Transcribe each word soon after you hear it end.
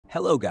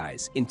Hello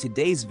guys, in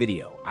today's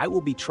video, I will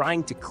be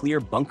trying to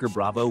clear Bunker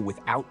Bravo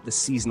without the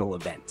seasonal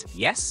event.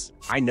 Yes,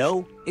 I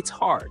know, it's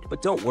hard,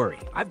 but don't worry.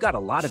 I've got a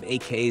lot of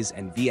AKs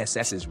and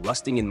VSSs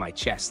rusting in my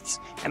chests,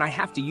 and I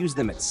have to use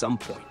them at some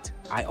point.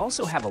 I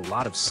also have a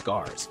lot of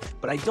scars,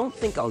 but I don't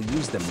think I'll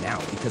use them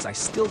now because I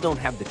still don't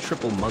have the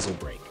triple muzzle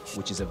brake,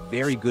 which is a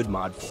very good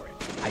mod for it.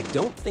 I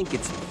don't think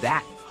it's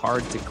that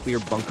hard to clear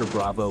Bunker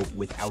Bravo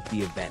without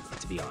the event,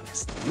 to be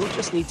honest. You'll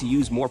just need to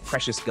use more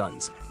precious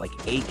guns, like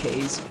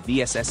AKs,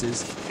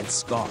 VSSs, and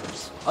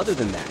SCARs. Other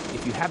than that,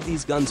 if you have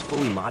these guns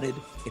fully modded,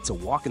 it's a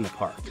walk in the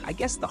park. I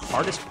guess the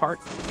hardest part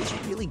is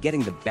really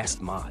getting the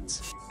best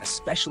mods,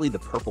 especially the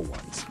purple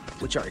ones,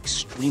 which are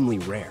extremely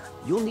rare.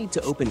 You'll need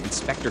to open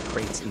inspector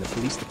crates in the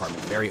police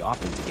department very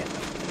often to get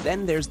them.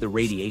 Then there's the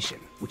radiation,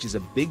 which is a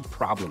big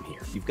problem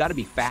here. You've got to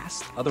be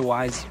fast,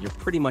 otherwise you're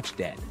pretty much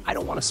dead. I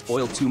don't want to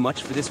spoil too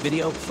much for this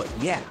video, but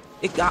yeah,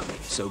 it got me.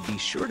 So be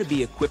sure to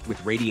be equipped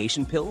with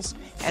radiation pills,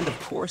 and of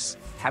course,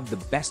 have the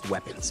best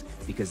weapons,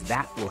 because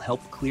that will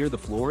help clear the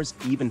floors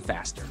even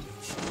faster.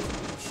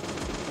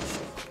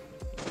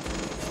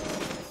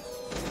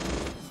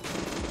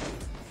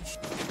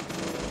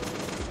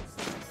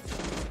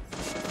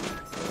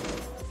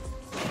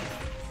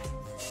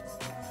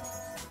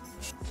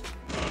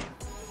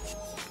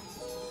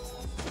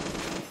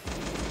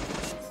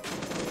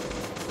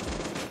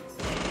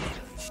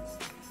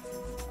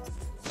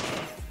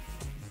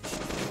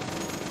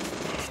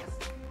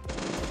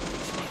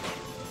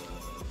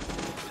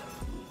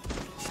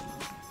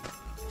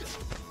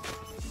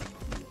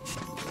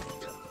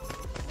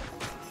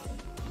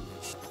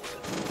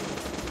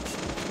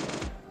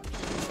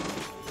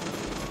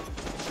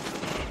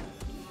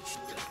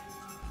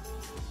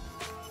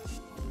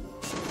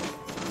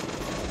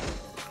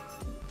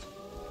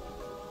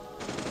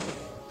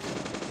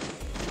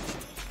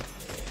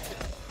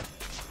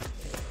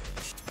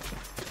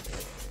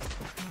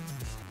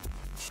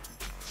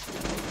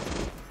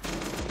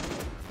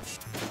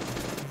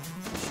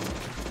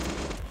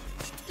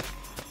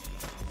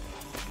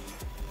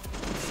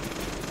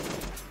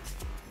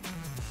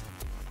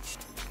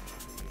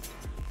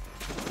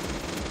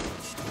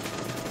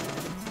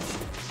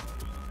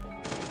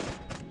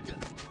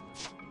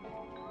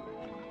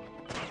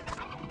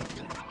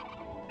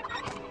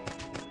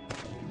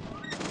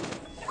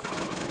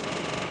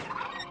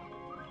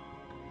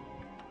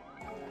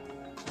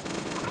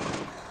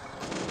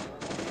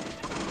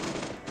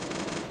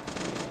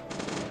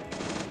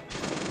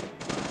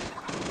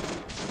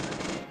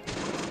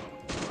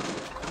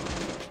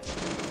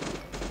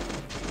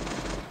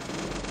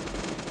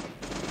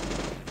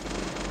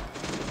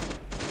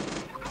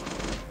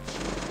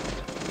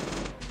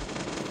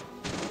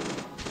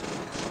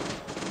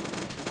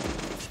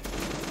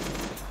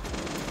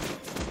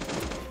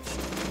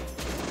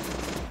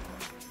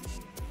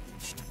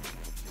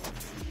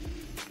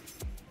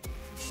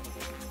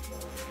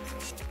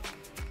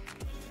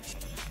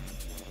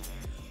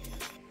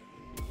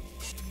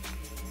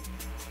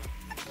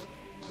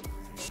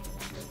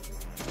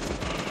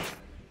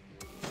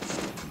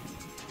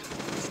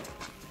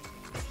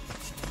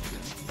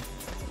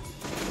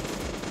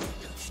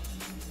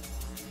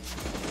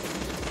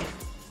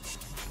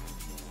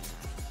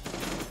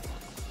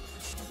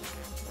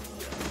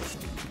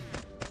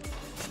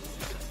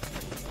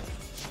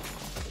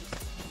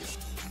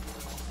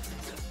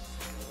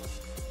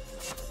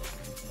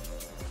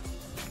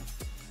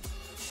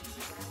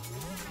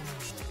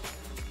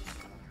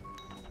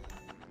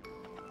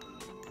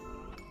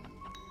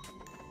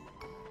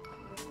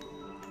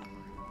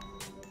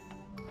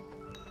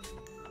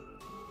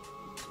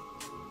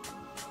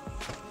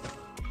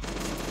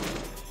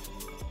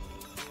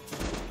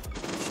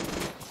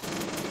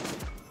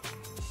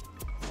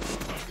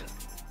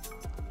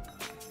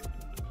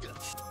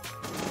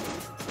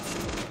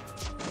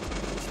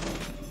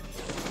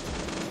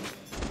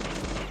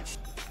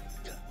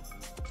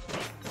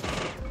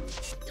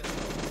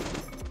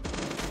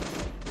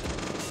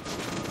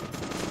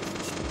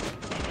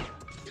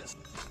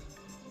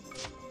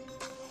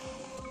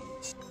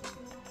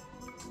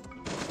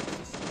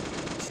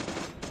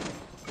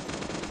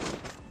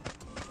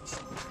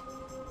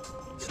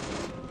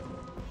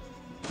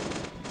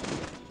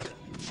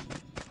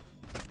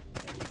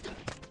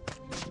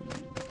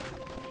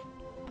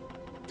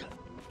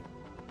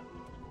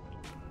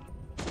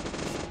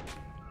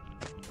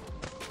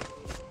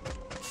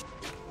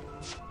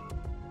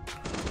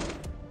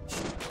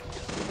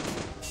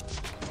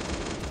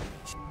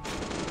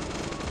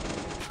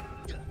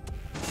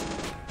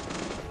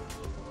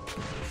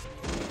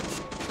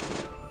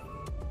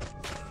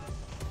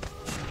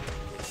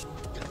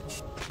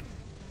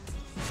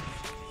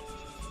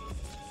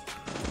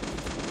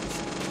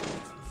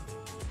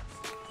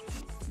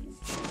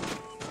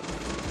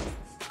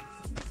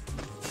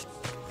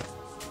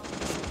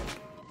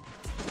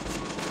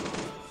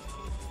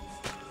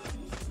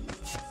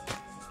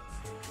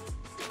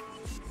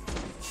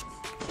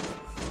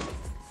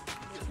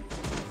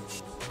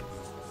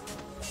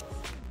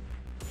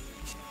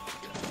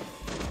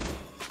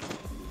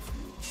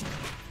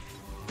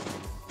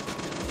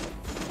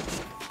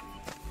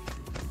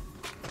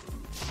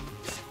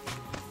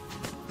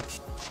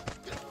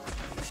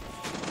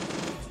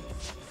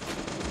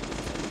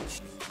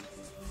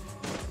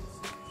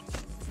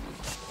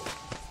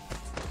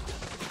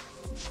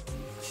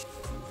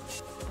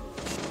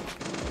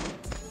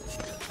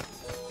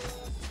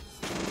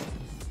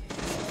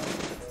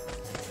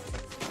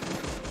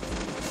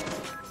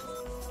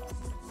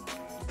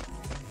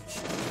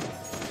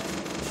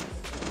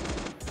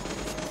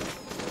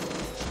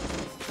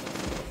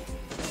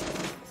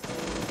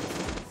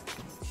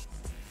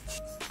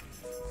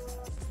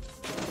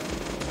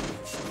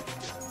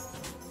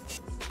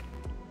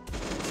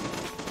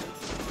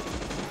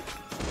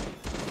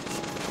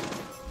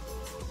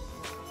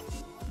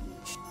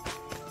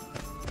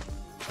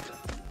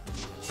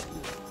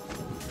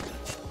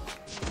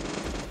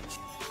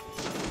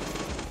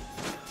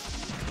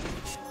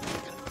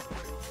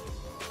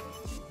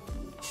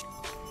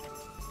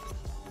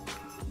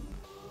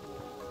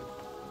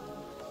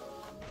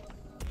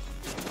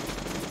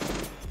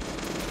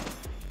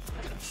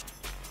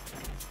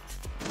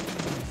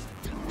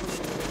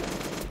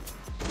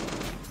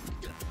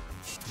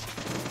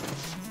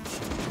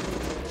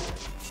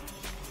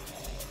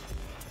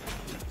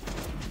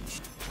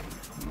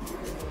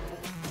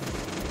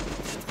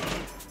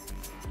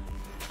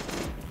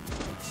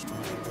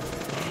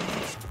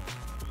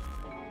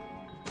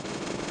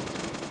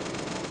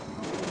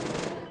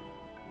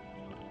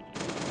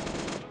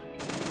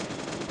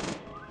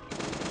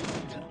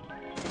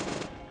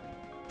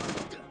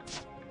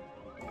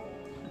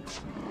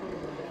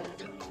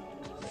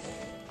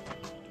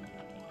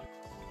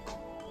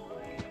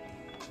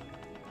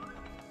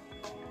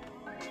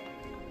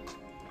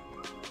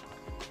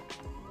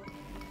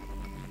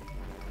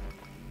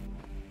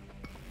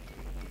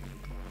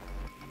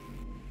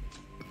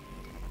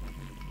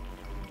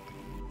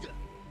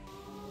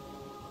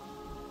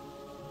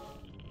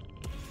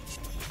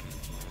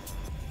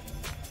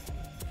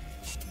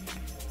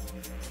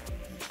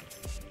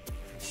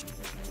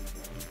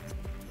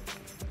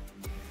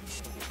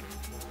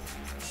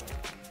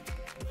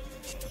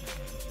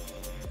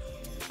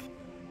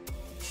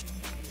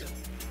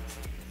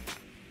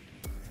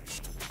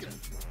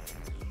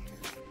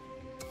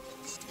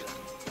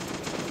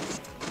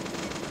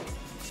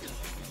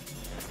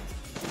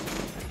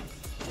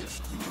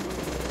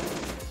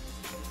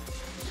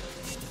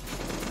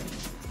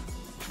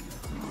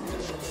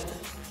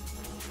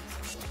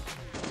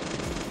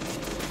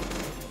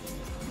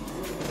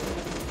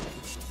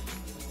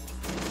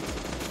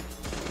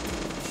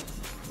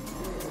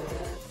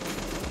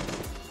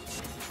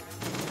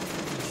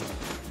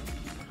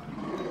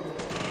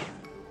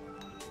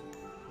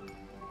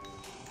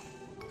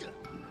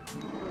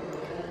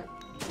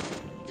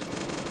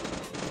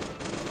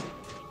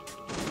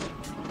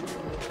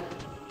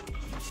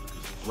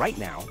 Right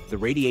now, the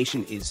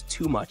radiation is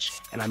too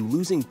much, and I'm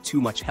losing too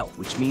much health,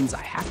 which means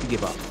I have to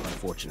give up,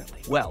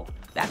 unfortunately. Well,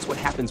 that's what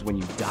happens when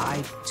you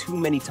die too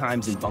many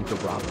times in Bunker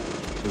Bravo.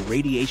 The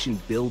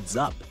radiation builds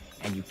up,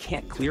 and you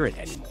can't clear it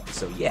anymore.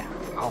 So yeah,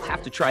 I'll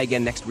have to try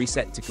again next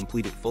reset to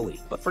complete it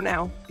fully. But for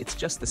now, it's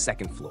just the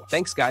second floor.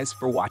 Thanks guys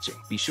for watching.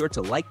 Be sure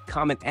to like,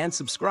 comment, and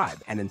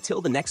subscribe. And until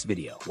the next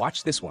video,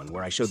 watch this one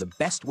where I show the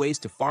best ways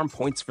to farm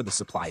points for the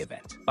supply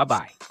event.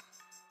 Bye-bye.